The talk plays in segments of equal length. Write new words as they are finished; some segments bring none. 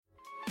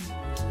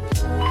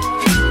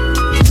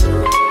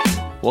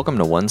Welcome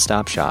to One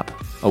Stop Shop,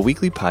 a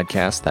weekly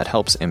podcast that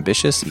helps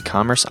ambitious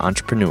e-commerce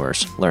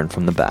entrepreneurs learn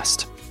from the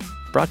best.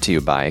 Brought to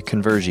you by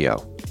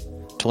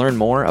Convergio. To learn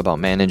more about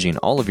managing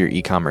all of your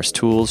e-commerce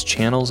tools,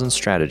 channels, and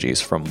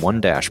strategies from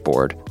one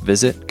dashboard,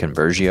 visit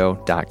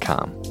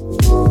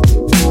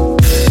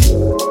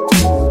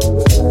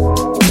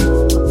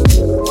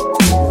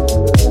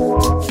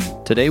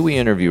Convergio.com. Today we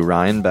interview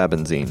Ryan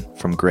Babenzien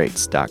from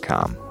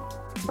Greats.com.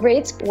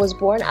 Greats was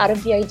born out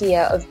of the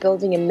idea of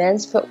building a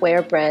men's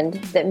footwear brand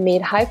that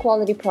made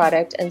high-quality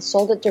product and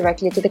sold it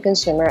directly to the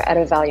consumer at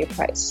a value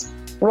price.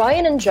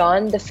 Ryan and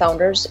John, the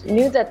founders,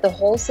 knew that the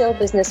wholesale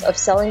business of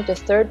selling to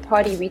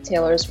third-party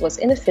retailers was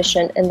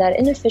inefficient and that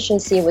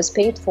inefficiency was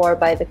paid for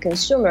by the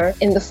consumer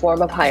in the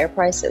form of higher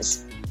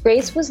prices.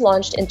 Greats was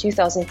launched in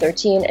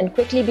 2013 and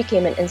quickly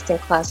became an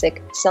instant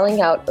classic, selling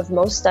out of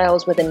most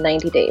styles within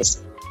 90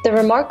 days. The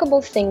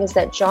remarkable thing is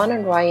that John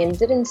and Ryan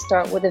didn't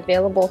start with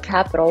available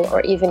capital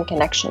or even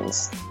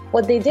connections.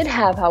 What they did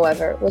have,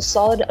 however, was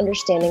solid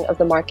understanding of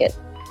the market.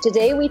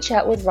 Today, we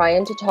chat with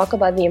Ryan to talk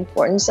about the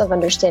importance of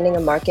understanding a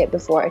market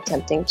before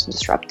attempting to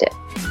disrupt it.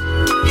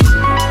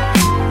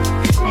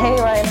 Hey,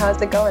 Ryan,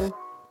 how's it going?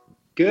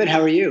 Good.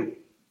 How are you?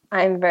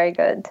 I'm very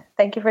good.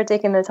 Thank you for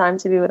taking the time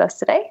to be with us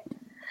today.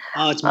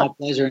 Oh, it's my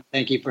pleasure, and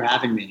thank you for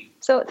having me.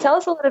 So tell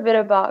us a little bit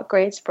about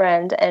Greats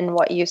brand and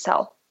what you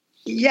sell.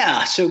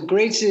 Yeah, so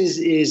Greats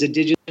is a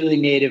digitally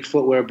native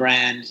footwear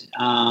brand.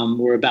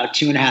 We're about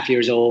 2.5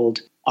 years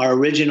old. Our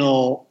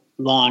original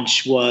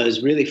launch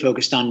was really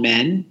focused on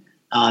men,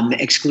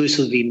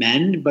 exclusively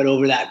men. But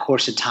over that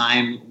course of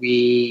time,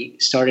 we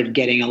started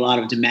getting a lot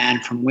of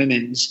demand from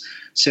women's.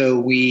 So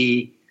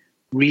we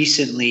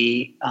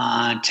recently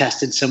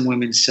tested some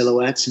women's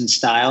silhouettes and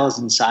styles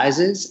and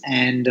sizes,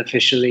 and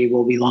officially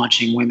we'll be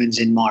launching women's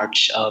in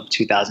March of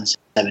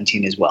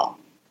 2017 as well.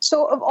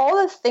 So of all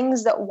the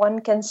things that one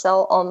can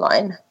sell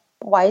online,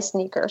 why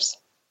sneakers?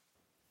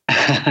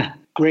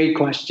 Great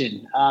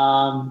question.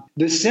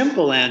 The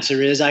simple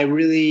answer is I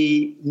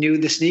really knew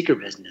the sneaker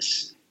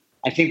business.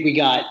 I think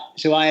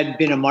I had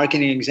been a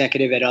marketing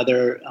executive at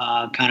other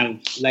kind of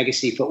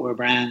legacy footwear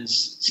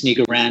brands,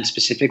 sneaker brands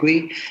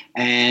specifically,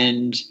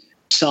 and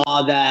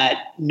saw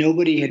that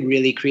nobody had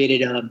really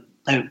created a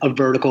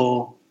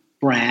vertical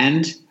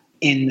brand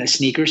in the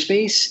sneaker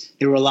space.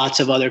 There were lots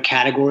of other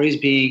categories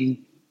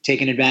being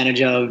taken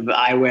advantage of,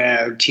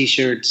 eyewear,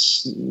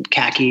 t-shirts,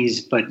 khakis,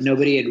 but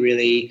nobody had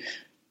really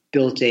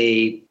built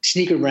a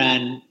sneaker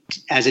brand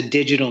as a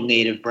digital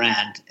native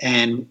brand.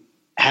 And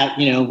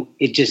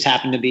it just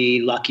happened to be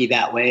lucky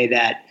that way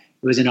that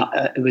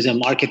it was a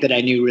market that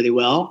I knew really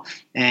well,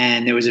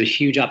 and there was a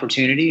huge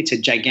opportunity. It's a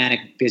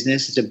gigantic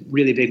business. It's a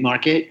really big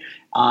market,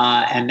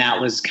 and that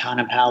was kind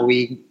of how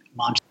we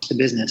launched the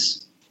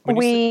business.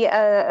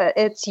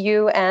 It's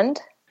you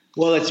and?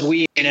 Well, it's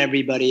we and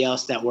everybody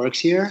else that works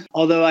here.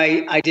 Although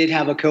I did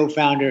have a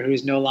co-founder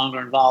who's no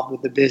longer involved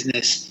with the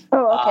business.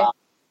 Oh,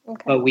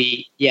 okay. But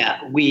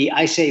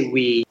I say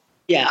we.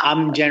 Yeah,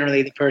 I'm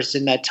generally the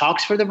person that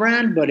talks for the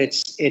brand, but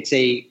it's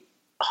a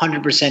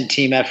 100%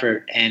 team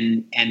effort,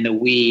 and the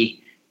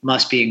we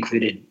must be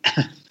included.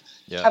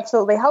 Yeah,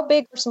 absolutely. How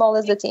big or small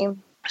is the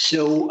team?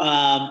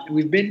 So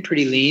we've been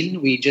pretty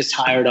lean. We just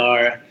hired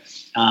our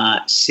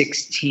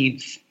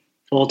 16th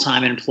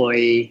full-time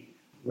employee,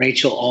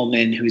 Rachel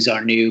Ullman, who's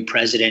our new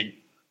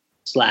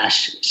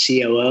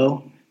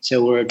president/COO.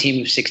 So we're a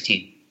team of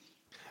 16.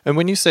 And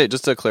when you say,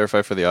 just to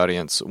clarify for the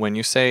audience, when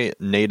you say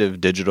native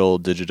digital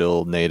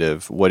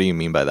native, what do you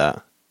mean by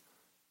that?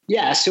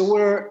 Yeah, so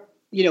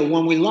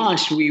when we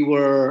launched, we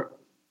were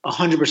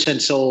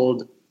 100%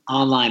 sold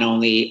online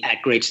only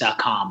at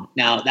Greats.com.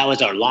 Now, that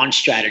was our launch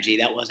strategy.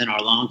 That wasn't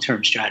our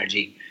long-term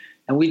strategy.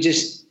 And we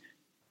just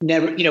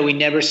we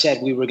never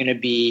said we were going to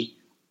be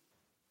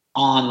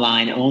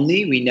online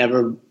only. We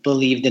never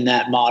believed in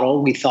that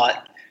model. We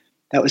thought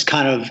that was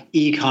kind of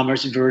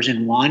e-commerce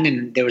version 1,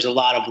 and there was a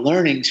lot of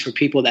learnings for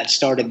people that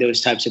started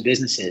those types of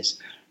businesses.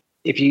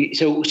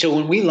 So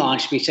when we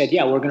launched, we said,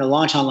 yeah, we're going to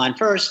launch online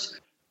first,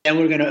 then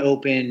we're going to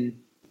open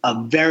a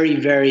very,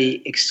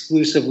 very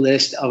exclusive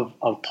list of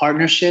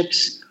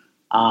partnerships.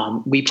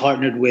 We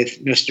partnered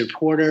with Mr.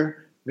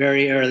 Porter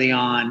very early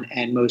on,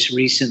 and most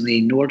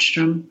recently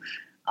Nordstrom.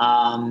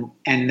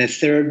 And the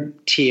third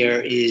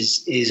tier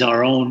is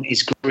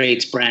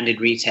Greats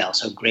branded retail.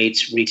 So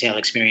Greats retail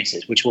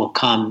experiences, which will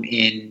come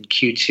in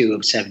Q2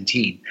 of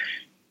 17.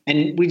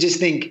 And we just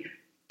think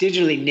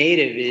digitally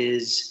native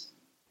is,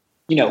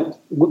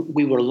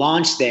 we were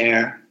launched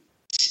there,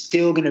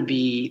 still going to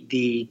be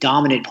the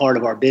dominant part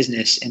of our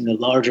business and the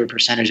larger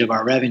percentage of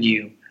our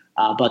revenue.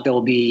 But there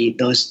will be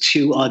those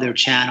two other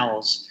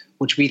channels,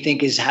 which we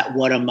think is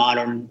what a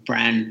modern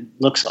brand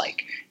looks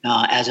like,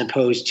 as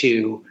opposed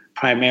to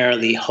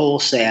primarily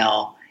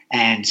wholesale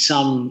and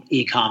some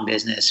e-com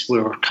business.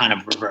 We're kind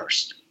of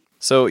reversed.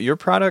 So your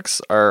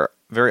products are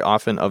very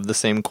often of the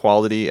same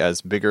quality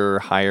as bigger,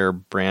 higher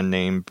brand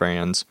name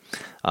brands,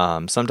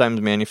 sometimes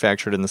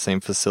manufactured in the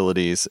same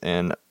facilities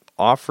and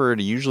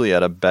offered usually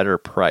at a better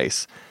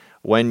price.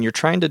 When you're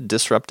trying to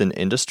disrupt an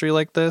industry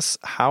like this,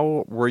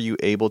 how were you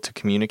able to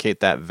communicate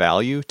that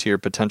value to your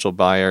potential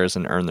buyers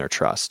and earn their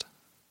trust?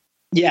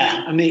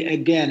 Yeah, I mean,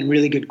 again,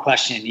 really good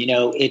question.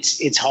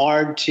 It's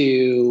hard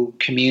to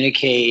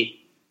communicate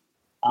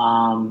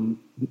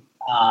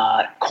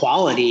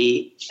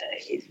quality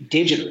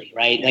digitally,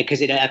 right?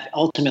 Because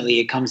ultimately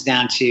it comes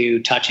down to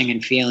touching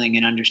and feeling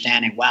and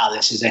understanding. Wow,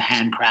 this is a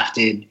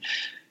handcrafted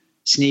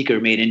sneaker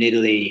made in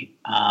Italy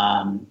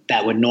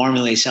that would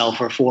normally sell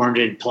for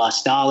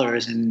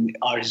 $400+ and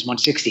ours is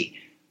 $160.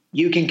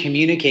 You can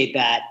communicate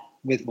that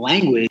with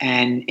language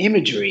and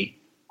imagery.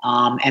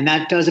 And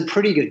that does a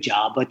pretty good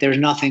job, but there's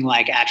nothing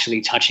like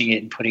actually touching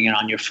it and putting it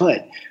on your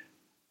foot.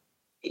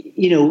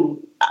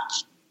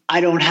 I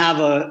don't have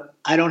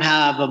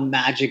a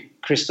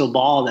magic crystal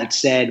ball that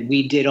said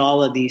we did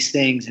all of these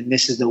things and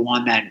this is the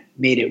one that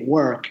made it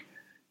work.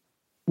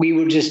 We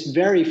were just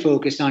very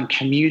focused on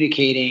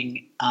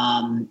communicating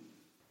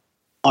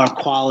our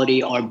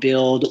quality, our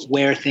build,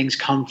 where things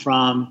come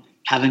from,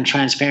 having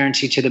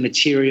transparency to the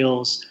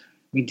materials.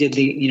 We did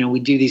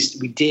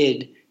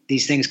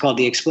these things called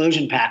the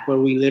Explosion Pack, where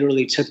we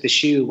literally took the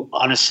shoe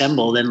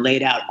unassembled and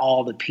laid out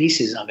all the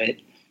pieces of it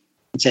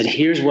and said,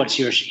 here's what's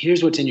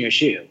in your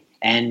shoe,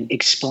 and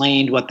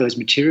explained what those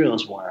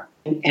materials were.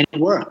 And it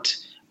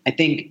worked. I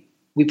think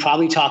we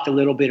probably talked a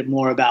little bit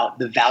more about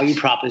the value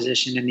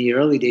proposition in the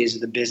early days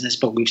of the business,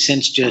 but we've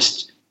since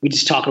we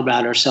just talk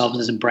about ourselves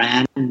as a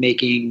brand,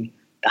 making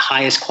the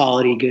highest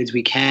quality goods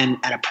we can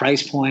at a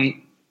price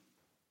point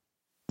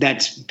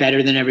that's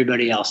better than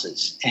everybody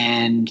else's.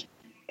 And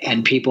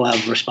people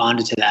have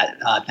responded to that,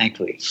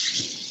 thankfully.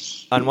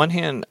 On one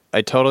hand,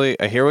 I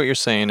hear what you're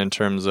saying in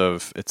terms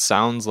of it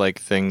sounds like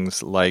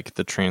things like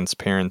the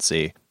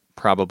transparency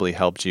probably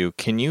helped you.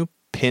 Can you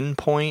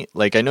pinpoint,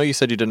 I know you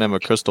said you didn't have a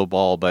crystal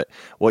ball, but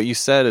what you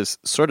said is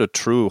sort of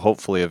true,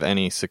 hopefully, of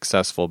any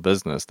successful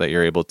business, that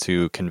you're able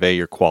to convey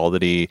your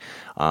quality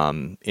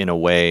in a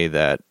way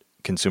that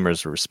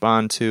consumers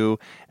respond to.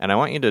 And I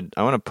want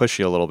to push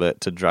you a little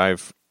bit to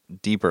drive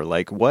deeper.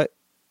 What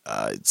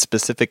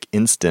specific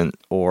instant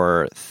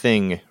or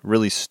thing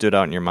really stood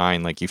out in your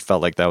mind? You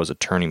felt like that was a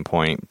turning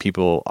point.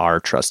 People are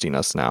trusting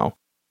us now.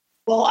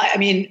 Well, I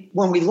mean,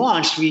 when we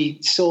launched,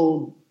 we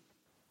sold,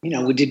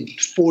 we did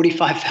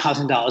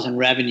 $45,000 in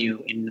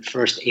revenue in the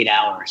first 8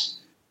 hours.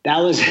 That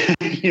was,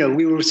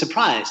 we were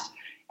surprised.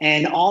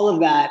 And all of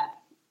that,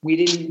 we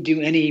didn't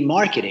do any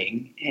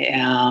marketing.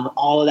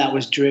 All of that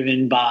was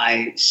driven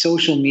by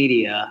social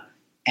media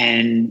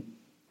and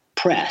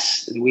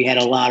press. We had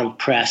a lot of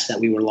press that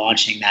we were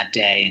launching that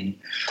day.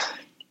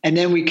 And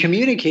then we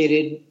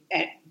communicated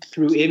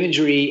through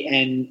imagery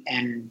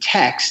and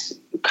text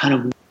kind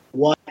of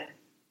what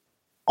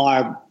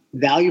our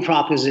value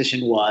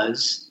proposition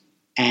was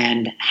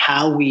and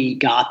how we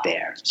got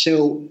there.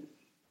 So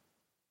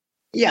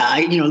yeah,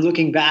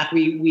 looking back,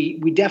 we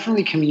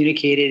definitely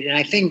communicated, and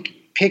I think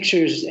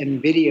pictures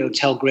and video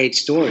tell great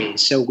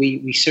stories. So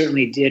we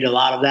certainly did a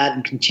lot of that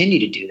and continue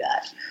to do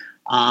that.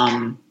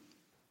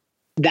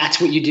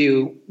 That's what you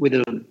do with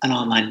an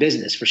online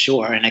business, for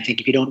sure. And I think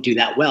if you don't do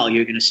that well,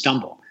 you're going to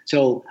stumble.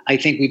 So I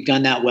think we've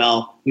done that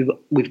well.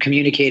 We've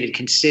communicated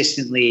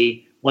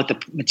consistently what the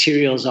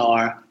materials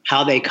are,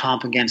 how they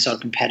comp against our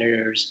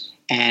competitors,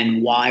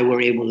 and why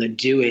we're able to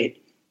do it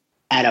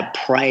at a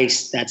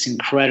price that's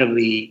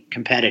incredibly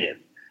competitive.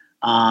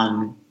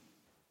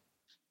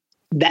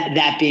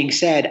 That being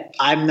said,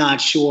 I'm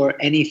not sure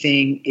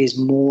anything is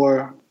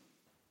more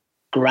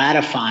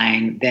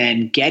gratifying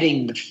than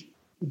getting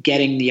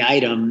the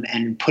item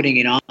and putting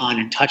it on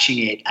and touching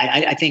it.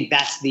 I think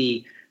that's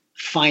the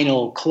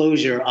final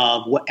closure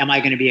of am I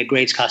going to be a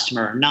Greats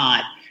customer or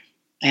not?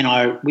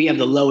 And we have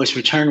the lowest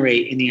return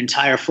rate in the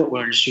entire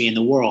footwear industry in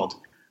the world.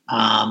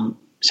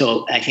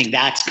 So I think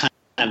that's kind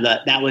of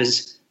that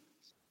was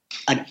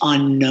an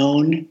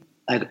unknown.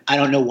 I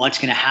don't know what's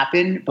going to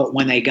happen, but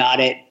when they got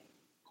it,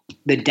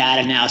 the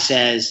data now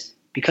says,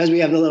 because we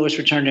have the lowest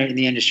return rate in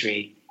the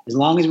industry, as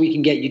long as we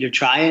can get you to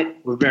try it,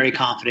 we're very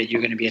confident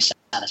you're going to be a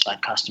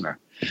satisfied customer.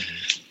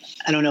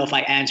 I don't know if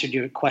I answered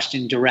your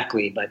question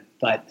directly, but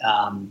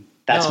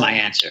that's my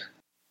answer.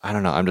 I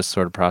don't know. I'm just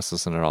sort of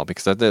processing it all,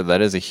 because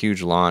that is a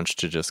huge launch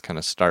to just kind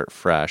of start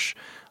fresh.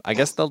 I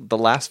guess the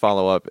last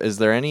follow-up, is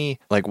there any,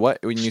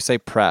 when you say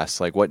press,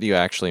 what do you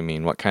actually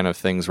mean? What kind of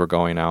things were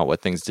going out?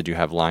 What things did you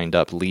have lined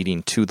up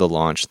leading to the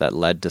launch that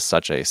led to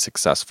such a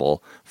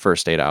successful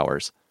first 8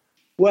 hours?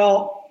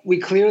 Well, we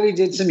clearly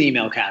did some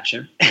email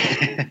capture,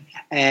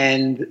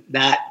 and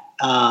that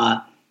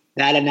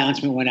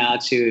announcement went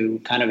out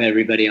to kind of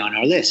everybody on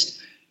our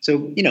list.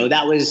 So,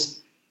 that was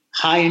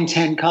high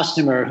intent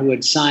customer who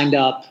had signed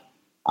up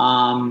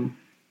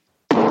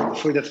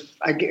for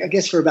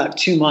about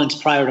 2 months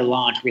prior to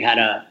launch. We had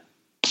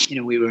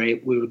we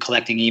were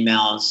collecting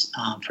emails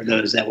for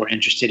those that were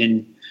interested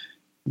in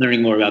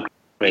learning more about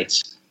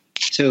Greats.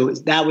 So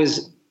that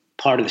was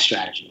part of the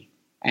strategy.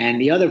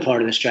 And the other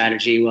part of the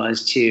strategy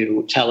was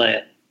to tell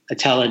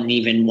an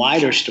even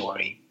wider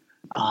story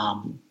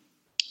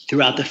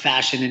throughout the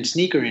fashion and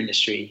sneaker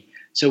industry.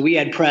 So we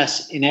had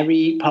press in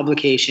every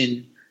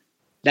publication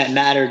that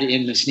mattered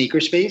in the sneaker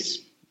space.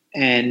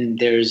 And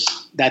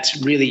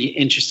that's really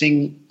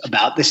interesting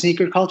about the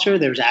sneaker culture.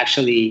 There's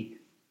actually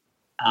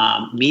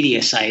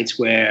media sites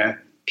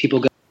where people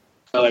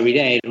go every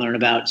day to learn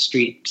about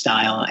street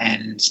style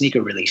and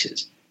sneaker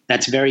releases.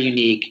 That's very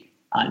unique.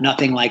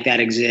 Nothing like that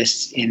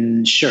exists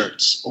in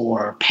shirts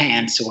or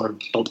pants or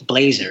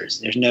blazers.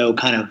 There's no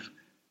kind of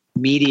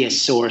media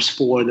source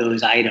for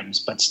those items,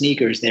 but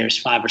sneakers, there's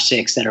 5 or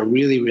 6 that are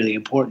really, really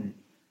important.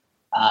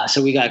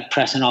 So we got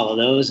press in all of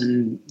those,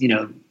 and,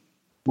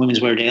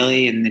 Women's Wear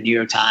Daily and the New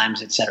York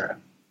Times, et cetera.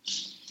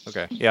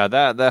 Okay. Yeah,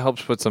 that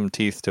helps put some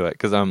teeth to it,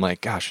 because I'm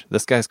like, gosh,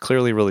 this guy's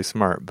clearly really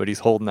smart, but he's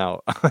holding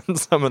out on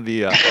some of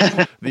the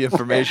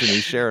information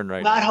he's sharing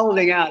right now. Not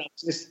holding out.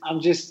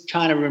 I'm just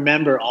trying to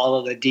remember all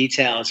of the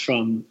details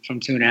from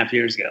 2.5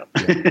 years ago.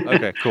 Yeah.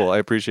 Okay, cool. I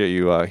appreciate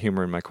you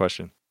humoring my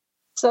question.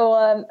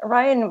 So,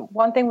 Ryan,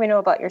 one thing we know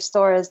about your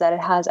store is that it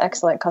has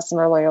excellent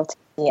customer loyalty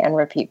and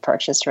repeat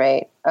purchase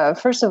rate.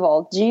 First of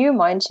all, do you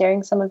mind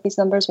sharing some of these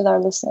numbers with our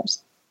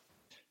listeners?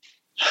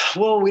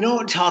 Well, we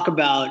don't talk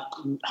about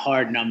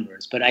hard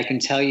numbers, but I can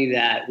tell you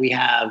that we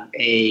have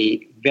a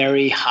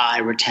very high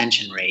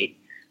retention rate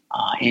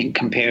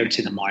compared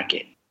to the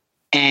market.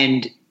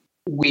 And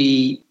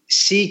we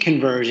see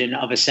conversion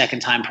of a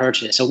second-time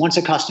purchase. So once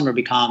a customer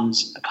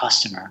becomes a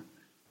customer,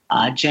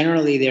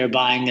 generally they're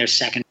buying their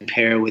second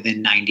pair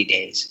within 90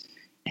 days.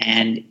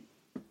 And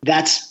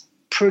that's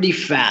pretty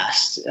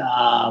fast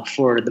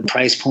for the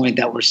price point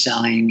that we're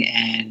selling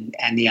and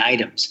the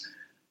items.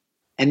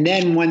 And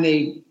then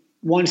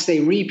once they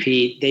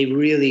repeat, they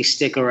really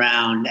stick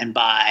around and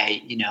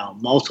buy,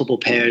 multiple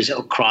pairs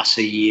across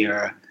a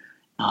year.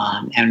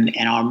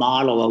 And our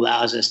model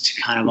allows us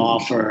to kind of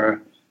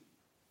offer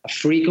a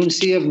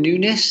frequency of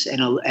newness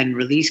and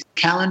release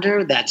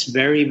calendar that's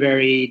very,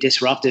 very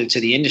disruptive to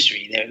the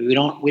industry. We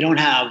don't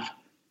have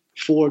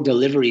 4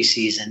 delivery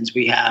seasons.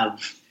 We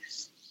have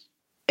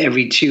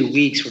every 2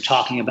 weeks we're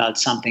talking about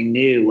something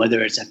new,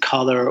 whether it's a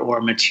color or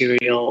a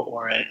material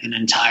or an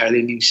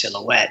entirely new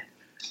silhouette.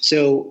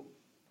 So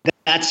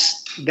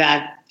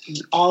that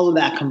all of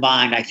that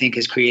combined, I think,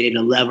 has created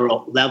a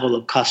level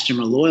of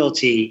customer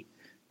loyalty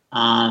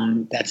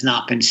that's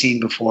not been seen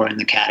before in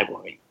the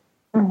category.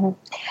 Mm-hmm.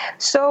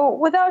 So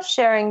without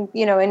sharing,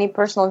 any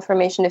personal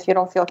information, if you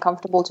don't feel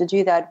comfortable to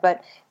do that,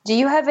 but do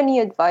you have any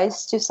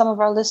advice to some of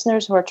our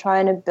listeners who are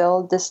trying to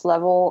build this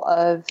level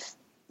of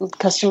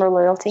customer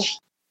loyalty?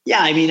 Yeah,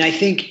 I mean, I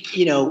think,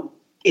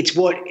 it's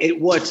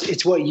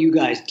what you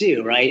guys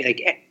do, right?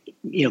 Like,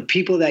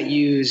 people that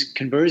use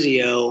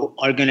Conversio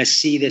are going to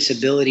see this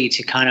ability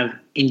to kind of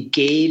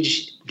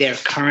engage their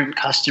current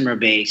customer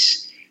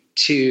base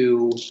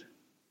to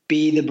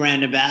be the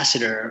brand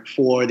ambassador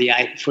for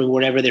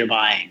whatever they're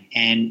buying.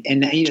 And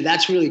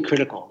that's really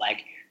critical.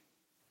 Like,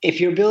 if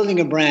you're building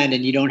a brand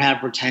and you don't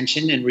have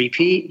retention and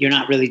repeat, you're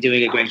not really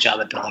doing a great job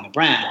at building a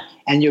brand.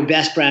 And your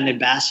best brand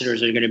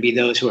ambassadors are going to be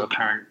those who are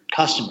current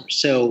customers.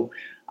 So,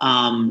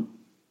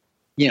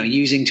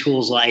 using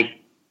tools like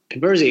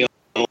Conversio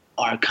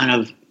are kind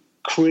of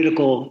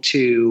critical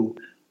to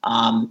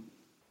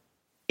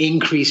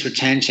increase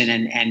retention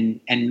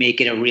and make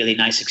it a really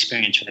nice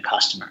experience for the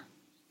customer.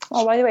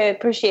 Oh, by the way, I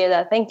appreciate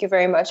that. Thank you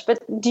very much. But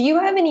do you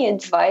have any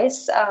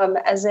advice,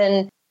 as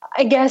in,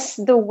 I guess,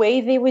 the way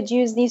they would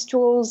use these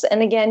tools?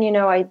 And again,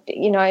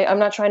 I'm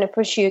not trying to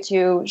push you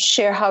to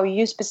share how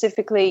you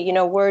specifically,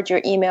 word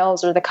your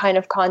emails or the kind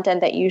of content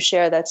that you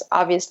share. That's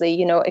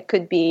obviously, it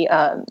could be,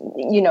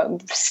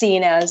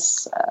 seen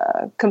as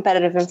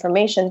competitive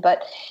information.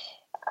 But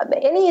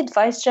any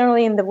advice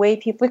generally in the way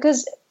people,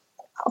 because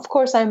of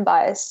course I'm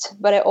biased,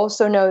 but I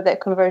also know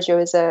that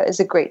Conversio is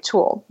a great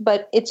tool,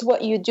 but it's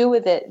what you do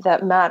with it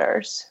that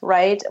matters,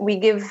 right? We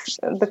give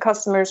the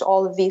customers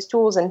all of these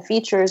tools and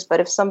features,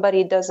 but if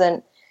somebody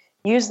doesn't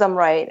use them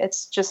right,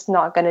 it's just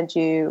not going to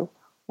do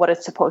what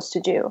it's supposed to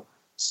do.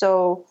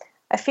 So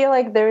I feel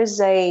like there's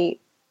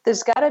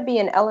got to be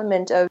an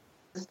element of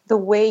the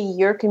way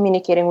you're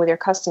communicating with your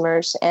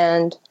customers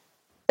and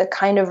the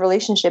kind of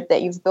relationship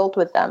that you've built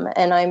with them.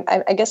 And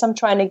I guess I'm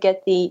trying to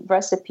get the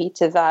recipe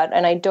to that.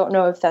 And I don't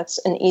know if that's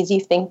an easy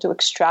thing to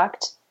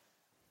extract,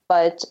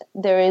 but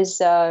there is,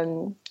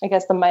 I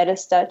guess, the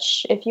Midas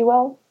touch, if you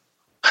will.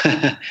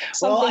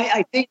 Well,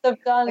 I think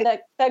you've done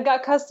that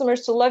got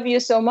customers to love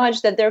you so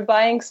much that they're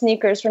buying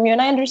sneakers from you.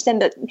 And I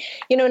understand that,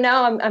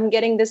 now I'm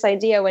getting this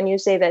idea when you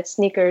say that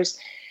sneakers,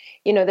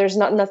 there's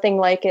nothing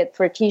like it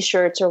for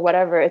T-shirts or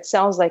whatever. It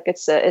sounds like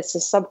it's a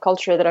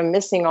subculture that I'm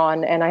missing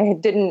on, and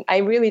I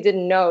really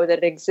didn't know that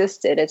it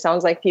existed. It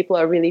sounds like people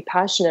are really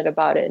passionate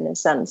about it in a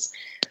sense,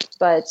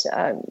 but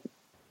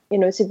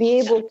to be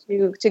able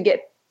to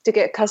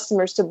get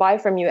customers to buy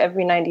from you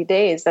every 90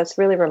 days, that's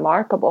really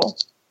remarkable.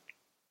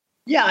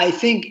 Yeah, I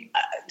think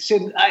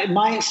so.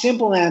 My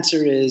simple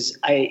answer is,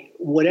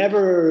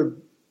 whatever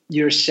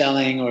you're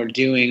selling or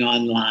doing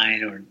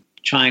online or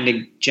trying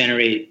to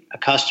generate a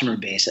customer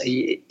base,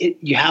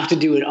 you have to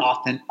do it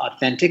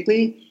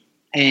authentically,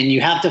 and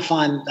you have to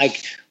find,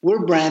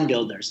 we're brand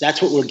builders.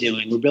 That's what we're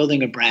doing. We're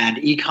building a brand.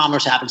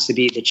 E-commerce happens to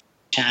be the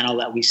channel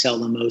that we sell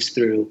the most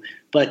through.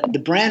 But the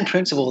brand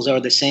principles are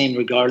the same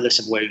regardless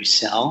of where you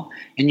sell.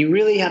 And you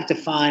really have to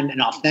find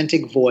an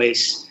authentic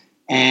voice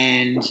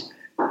and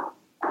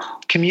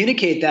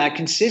communicate that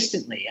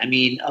consistently. I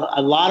mean,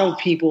 a lot of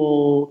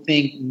people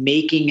think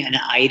making an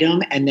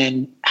item and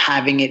then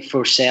having it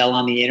for sale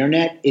on the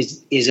internet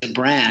is a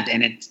brand,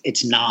 and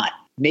it's not.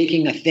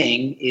 Making a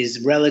thing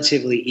is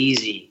relatively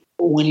easy.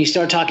 When you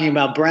start talking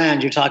about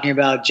brand, you're talking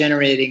about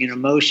generating an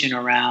emotion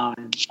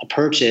around a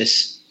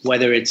purchase,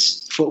 whether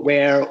it's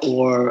footwear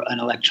or an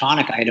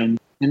electronic item.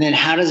 And then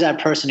how does that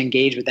person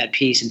engage with that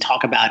piece and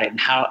talk about it? And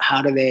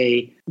how do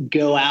they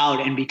go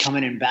out and become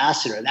an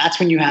ambassador? That's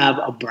when you have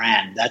a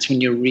brand. That's when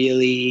you're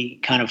really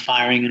kind of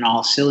firing on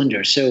all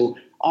cylinders. So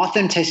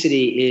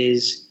authenticity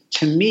is,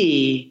 to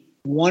me,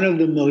 one of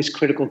the most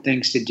critical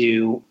things to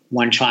do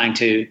when trying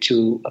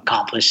to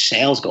accomplish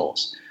sales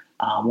goals.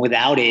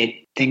 Without it,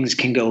 things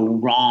can go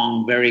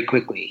wrong very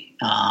quickly.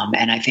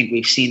 And I think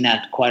we've seen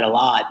that quite a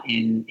lot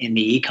in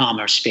the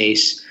e-commerce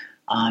space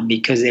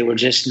because they were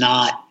just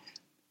not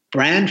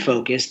brand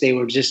focused. They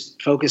were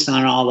just focused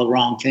on all the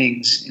wrong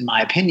things, in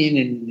my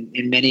opinion,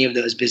 and many of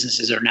those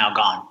businesses are now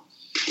gone.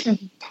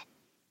 Mm-hmm.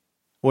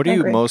 What are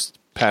you most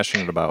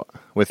passionate about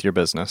with your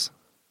business?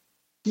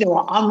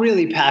 I'm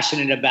really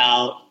passionate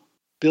about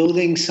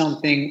building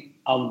something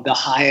of the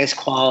highest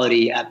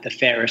quality at the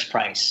fairest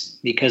price,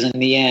 because in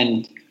the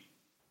end,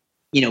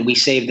 we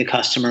save the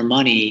customer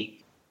money.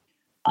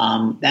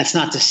 That's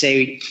not to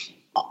say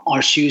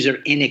our shoes are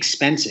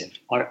inexpensive.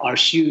 Our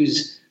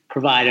shoes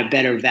provide a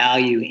better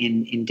value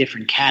in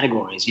different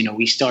categories.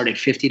 We start at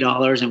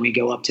 $50 and we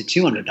go up to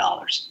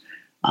 $200.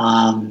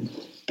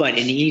 But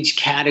in each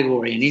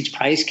category, in each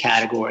price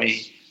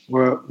category,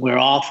 we're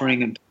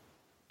offering a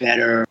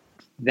better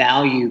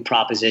value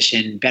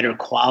proposition, better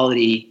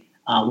quality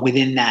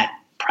within that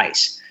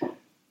price.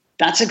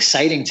 That's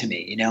exciting to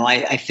me.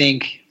 I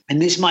think,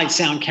 and this might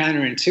sound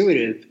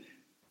counterintuitive,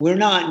 we're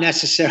not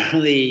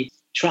necessarily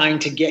trying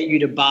to get you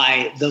to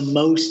buy the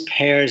most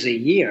pairs a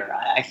year.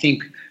 I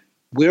think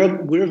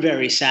we're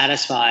very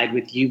satisfied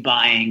with you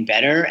buying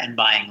better and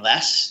buying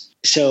less.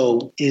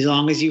 So as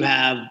long as you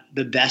have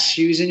the best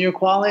shoes in your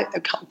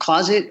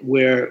closet,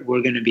 we're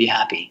going to be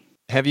happy.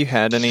 Have you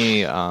had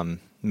any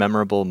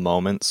memorable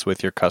moments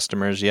with your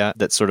customers yet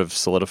that sort of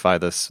solidify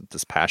this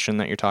passion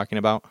that you're talking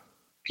about?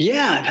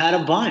 Yeah, I've had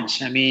a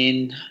bunch. I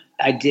mean,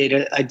 I did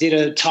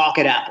a talk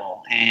at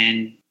Apple,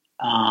 and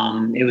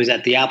it was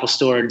at the Apple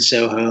store in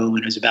Soho, and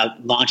it was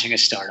about launching a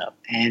startup.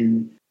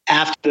 And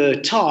after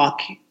the talk,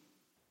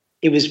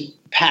 it was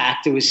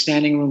packed. It was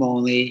standing room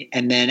only.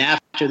 And then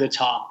after the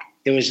talk,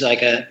 there was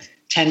like a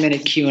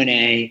 10-minute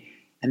Q&A.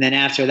 And then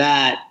after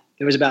that,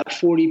 there was about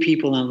 40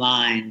 people in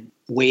line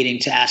waiting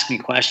to ask me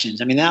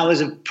questions. I mean, that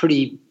was a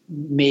pretty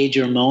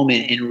major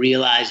moment in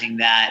realizing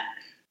that,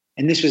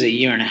 and this was a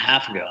year and a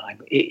half ago,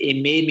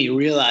 it made me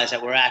realize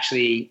that we're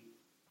actually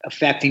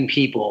affecting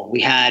people.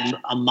 We had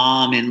a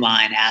mom in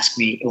line ask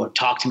me or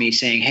talk to me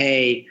saying,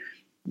 hey,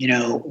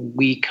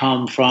 we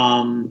come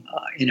from,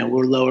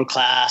 we're lower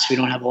class. We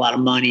don't have a lot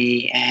of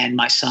money, and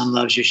my son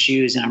loves your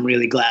shoes, and I'm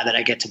really glad that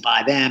I get to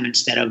buy them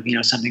instead of,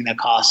 something that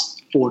costs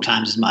 4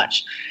 times as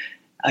much.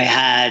 I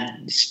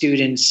had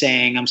students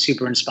saying, I'm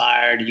super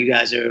inspired. You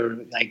guys are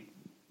like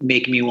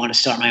making me want to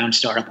start my own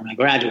startup when I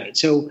graduate.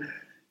 So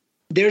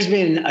there's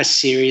been a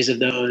series of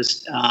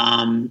those.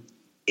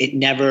 It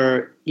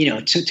never,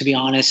 to be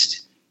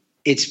honest,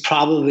 it's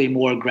probably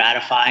more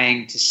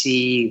gratifying to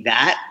see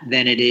that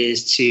than it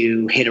is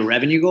to hit a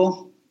revenue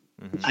goal.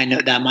 Mm-hmm. I know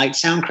that might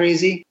sound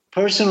crazy.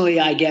 Personally,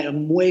 I get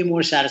way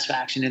more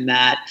satisfaction in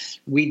that.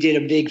 We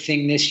did a big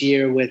thing this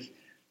year with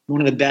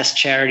one of the best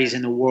charities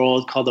in the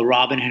world called the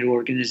Robin Hood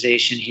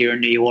Organization here in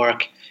New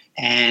York.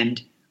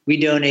 And we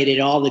donated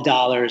all the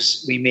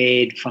dollars we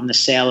made from the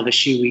sale of a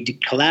shoe we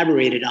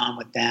collaborated on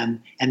with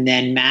them, and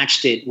then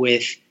matched it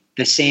with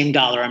the same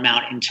dollar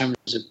amount in terms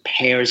of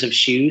pairs of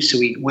shoes. So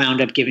we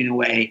wound up giving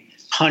away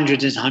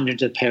hundreds and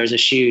hundreds of pairs of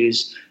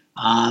shoes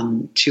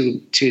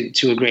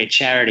to a great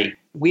charity.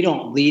 We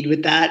don't lead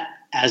with that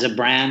as a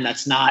brand.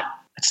 That's not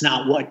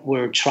what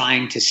we're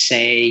trying to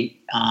say.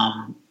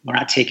 We're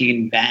not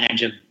taking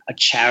advantage of a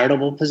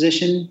charitable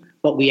position,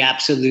 but we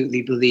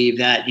absolutely believe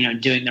that,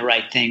 doing the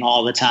right thing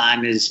all the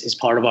time is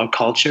part of our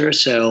culture.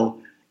 So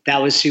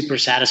that was super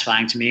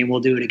satisfying to me, and we'll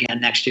do it again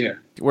next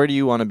year. Where do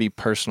you want to be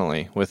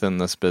personally within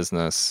this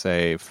business,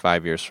 say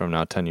 5 years from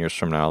now, 10 years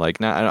from now?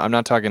 Like, I'm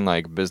not talking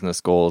like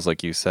business goals,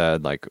 like you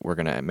said, like we're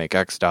going to make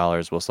X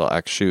dollars, we'll sell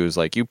X shoes.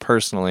 Like you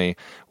personally,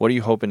 what are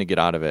you hoping to get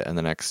out of it in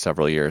the next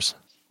several years?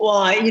 Well,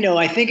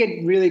 I think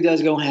it really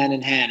does go hand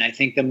in hand. I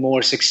think the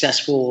more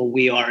successful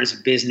we are as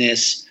a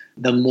business,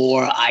 the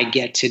more I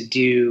get to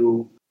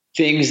do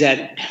things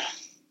that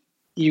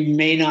you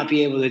may not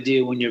be able to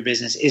do when your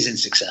business isn't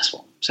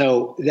successful.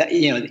 So that,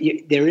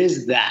 there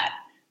is that.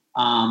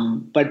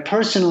 But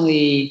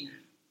personally,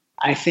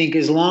 I think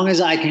as long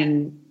as I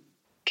can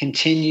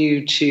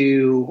continue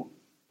to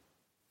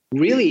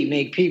really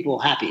make people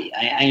happy.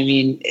 I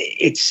mean,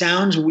 it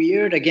sounds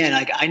weird. Again,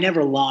 like I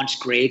never launched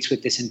Greats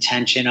with this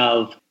intention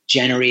of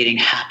generating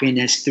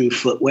happiness through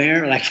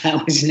footwear. Like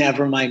that was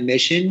never my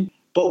mission,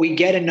 but we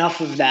get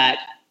enough of that.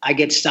 I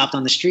get stopped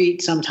on the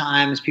street.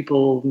 Sometimes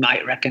people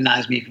might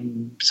recognize me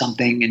from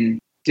something and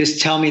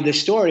just tell me the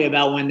story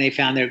about when they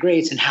found their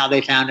greats and how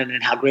they found it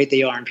and how great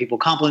they are, and people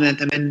compliment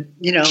them. And,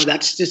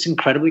 that's just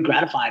incredibly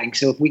gratifying.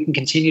 So if we can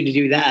continue to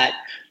do that,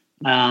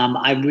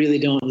 I really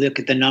don't look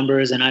at the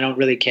numbers and I don't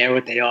really care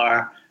what they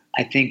are.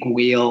 I think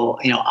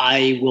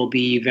I will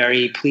be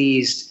very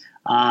pleased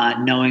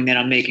knowing that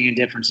I'm making a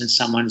difference in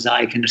someone's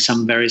life in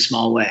some very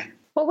small way.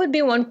 What would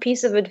be one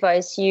piece of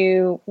advice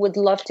you would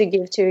love to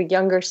give to your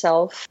younger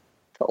self,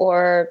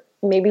 or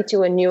maybe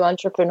to a new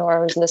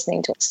entrepreneur who's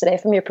listening to us today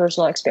from your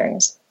personal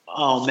experience?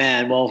 Oh,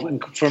 man. Well,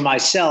 for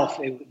myself,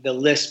 the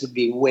list would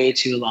be way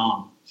too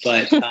long.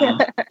 But,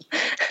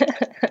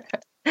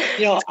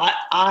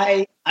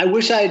 I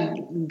wish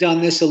I'd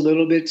done this a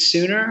little bit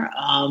sooner.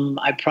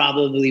 I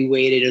probably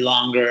waited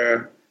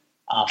longer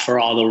for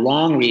all the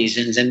wrong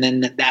reasons. And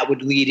then that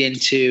would lead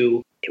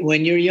into,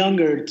 when you're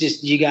younger,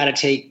 just you got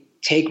to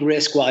take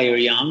risk while you're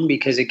young,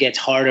 because it gets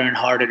harder and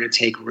harder to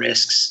take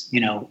risks.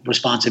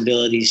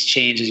 Responsibilities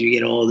change as you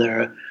get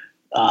older,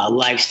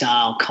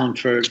 lifestyle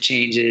comfort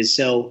changes.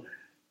 So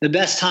the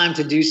best time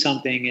to do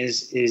something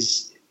is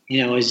as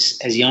young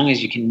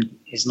as you can,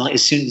 as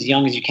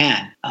young as you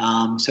can.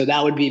 So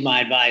that would be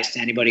my advice to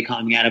anybody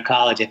coming out of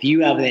college. If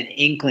you have an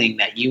inkling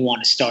that you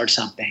want to start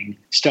something,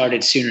 start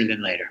it sooner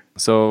than later.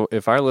 So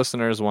if our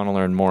listeners want to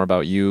learn more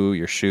about you,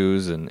 your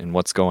shoes, and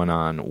what's going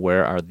on,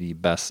 what's the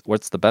best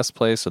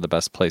place or the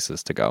best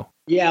places to go?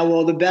 Yeah,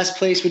 well, the best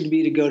place would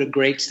be to go to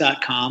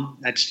greats.com.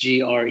 That's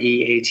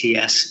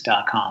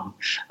greats.com.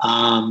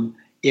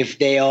 If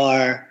they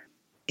are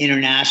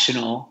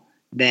international,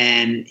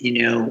 then,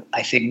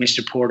 I think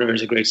Mr. Porter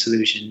is a great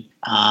solution.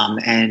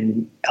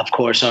 And of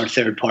course, our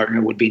third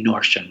partner would be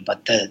Nordstrom.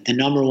 But the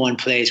number one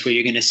place where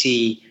you're going to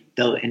see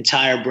the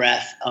entire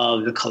breadth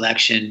of the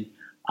collection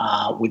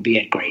would be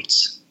at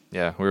Greats.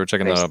 Yeah, we were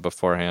checking that out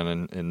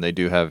beforehand, and they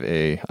do have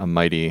a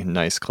mighty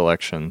nice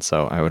collection.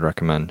 So I would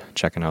recommend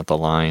checking out the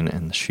line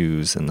and the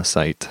shoes and the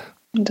site.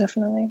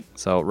 Definitely.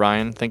 So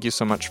Ryan, thank you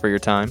so much for your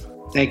time.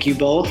 Thank you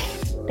both.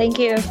 Thank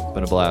you. It's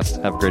been a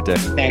blast. Have a great day.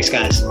 Thanks,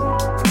 guys.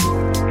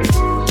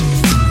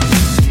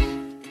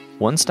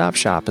 One Stop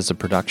Shop is a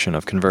production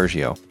of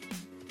Convergio.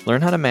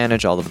 Learn how to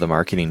manage all of the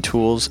marketing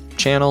tools,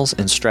 channels,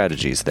 and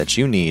strategies that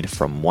you need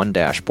from one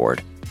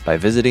dashboard by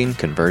visiting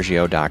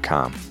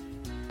Convergio.com.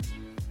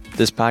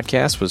 This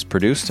podcast was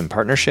produced in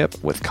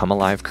partnership with Come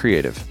Alive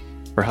Creative.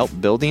 For help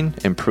building,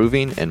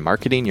 improving, and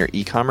marketing your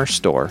e-commerce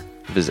store,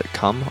 visit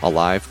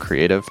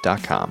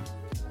ComeAliveCreative.com.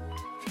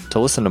 To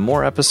listen to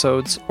more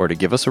episodes or to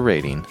give us a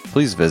rating,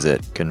 please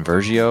visit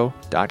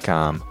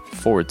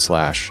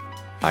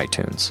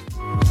Convergio.com/iTunes.